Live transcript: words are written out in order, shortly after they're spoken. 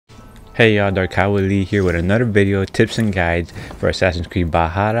Hey y'all, Dark Lee here with another video, tips and guides for Assassin's Creed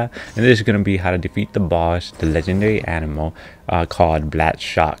Valhalla, and this is going to be how to defeat the boss, the legendary animal called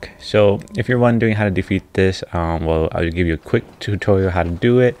Shuck. So if you're wondering how to defeat this, well, I'll give you a quick tutorial how to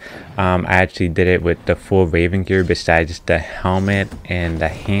do it. I actually did it with the full Raven gear besides the helmet and the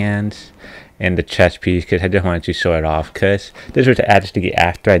hands and the chest piece, because I just wanted to show it off, because this was actually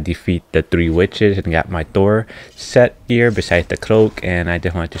after I defeat the 3 witches and got my Thor set gear besides the cloak, and I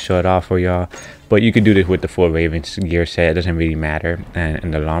just wanted to show it off for y'all. But you could do this with the full Raven's gear set. It doesn't really matter, and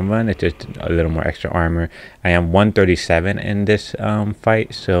in the long run it's just a little more extra armor. I am 137 in this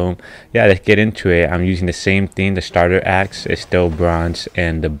fight, so yeah, let's get into it. I'm using the same thing. The starter axe is still bronze,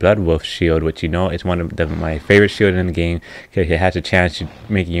 and the Blood Wolf shield, which you know is one of my favorite shields in the game, because it has a chance to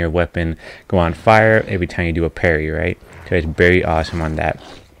making your weapon go on fire every time you do a parry, right? So it's very awesome on that.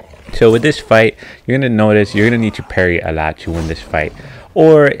 So with this fight, you're gonna notice you're gonna need to parry a lot to win this fight.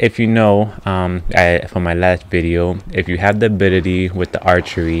 Or if you know, from my last video, if you have the ability with the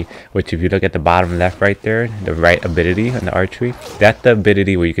archery, which if you look at the bottom left right there, the right ability on the archery, that's the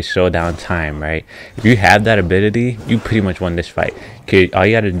ability where you can slow down time, right? If you have that ability, you pretty much won this fight. Okay, all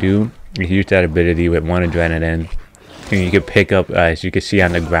you gotta do is use that ability with 1 adrenaline. And you could pick up, as you can see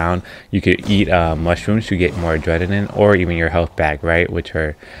on the ground, you could eat mushrooms to get more adrenaline, or even your health back, right, which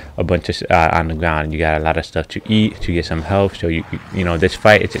are a bunch of on the ground. You got a lot of stuff to eat to get some health. So you know, this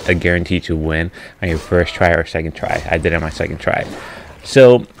fight, it's a guarantee to win on your first try or second try. I did it on my second try.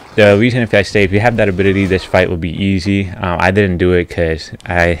 So the reason, if I say if you have that ability, this fight will be easy. I didn't do it because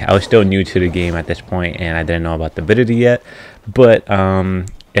I was still new to the game at this point, and I didn't know about the ability yet. But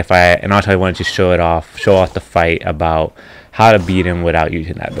and also I wanted to show off the fight about how to beat him without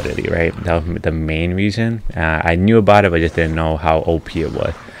using that ability, right? That was the main reason. I knew about it, but I just didn't know how OP it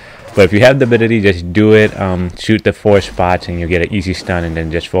was. But if you have the ability, just do it. Shoot the 4 spots and you'll get an easy stun, and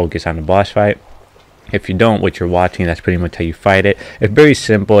then just focus on the boss fight. If you don't, what you're watching, that's pretty much how you fight it. It's very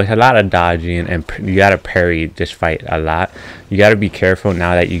simple. It's a lot of dodging, and you gotta parry this fight a lot. You gotta be careful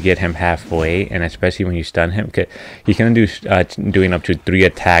now that you get him halfway, and especially when you stun him, because he can do doing up to 3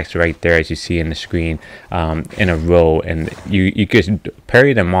 attacks right there, as you see in the screen, in a row, and you could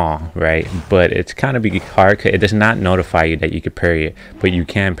parry them all, right? But it's kind of hard because it does not notify you that you could parry it, but you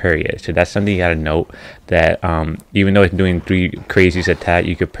can parry it. So that's something you gotta note, that even though it's doing 3 crazy attacks,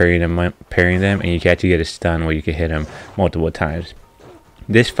 you could parry them, and you can actually get a stun where you can hit him multiple times.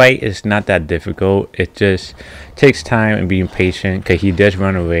 This fight is not that difficult. It just takes time and being patient, because he does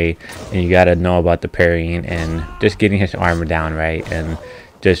run away, and you gotta know about the parrying and just getting his armor down, right? And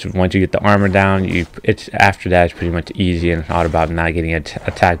just once you get the armor down, after that it's pretty much easy, and it's all about not getting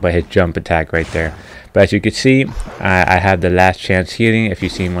attacked by his jump attack right there. But as you can see, I have the last chance healing. If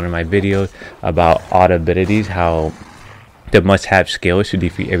you've seen one of my videos about all the abilities, how the must-have skills to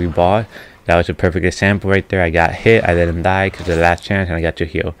defeat every boss, that was a perfect example right there. I got hit, I let him die because of the last chance, and I got to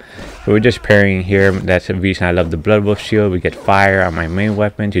heal. So we're just parrying here. That's the reason I love the Blood Wolf shield. We get fire on my main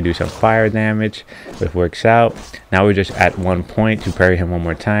weapon to do some fire damage, which works out. Now we're just at 1 point to parry him one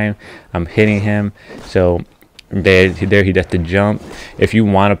more time. I'm hitting him, so there he does the jump. If you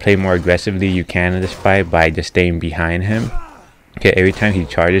want to play more aggressively, you can in this fight by just staying behind him. Okay, every time he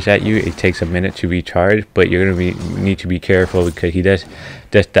charges at you, it takes a minute to recharge, but you're gonna need to be careful, because he does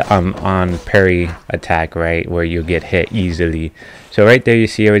just the on parry attack, right, where you'll get hit easily. So right there, you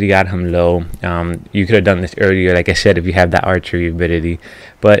see, I already got him low. You could have done this earlier, like I said, if you have that archery ability,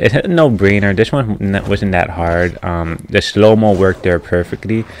 but it's a no-brainer. This one wasn't that hard. The slow-mo worked there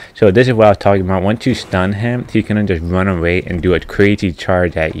perfectly. So this is what I was talking about. Once you stun him, he can just run away and do a crazy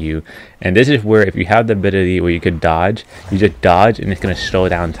charge at you. And this is where, if you have the ability where you could dodge, you just dodge, and it's gonna slow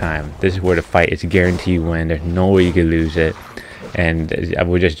down time. This is where the fight is guaranteed win. There's no way you can lose it. And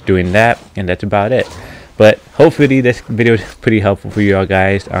we're just doing that, and that's about it. But hopefully this video is pretty helpful for you all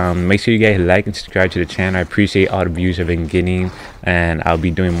guys. Make sure you guys like and subscribe to the channel. I appreciate all the views I've been getting, and I'll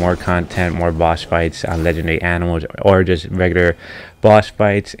be doing more content, more boss fights on legendary animals, or just regular boss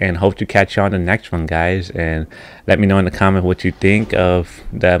fights, and hope to catch you on the next one, guys. And let me know in the comment what you think of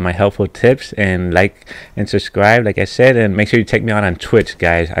my helpful tips, and like and subscribe, like I said, and make sure you check me out on Twitch,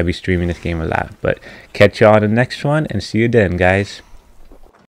 guys. I'll be streaming this game a lot. But catch you on the next one, and see you then, guys.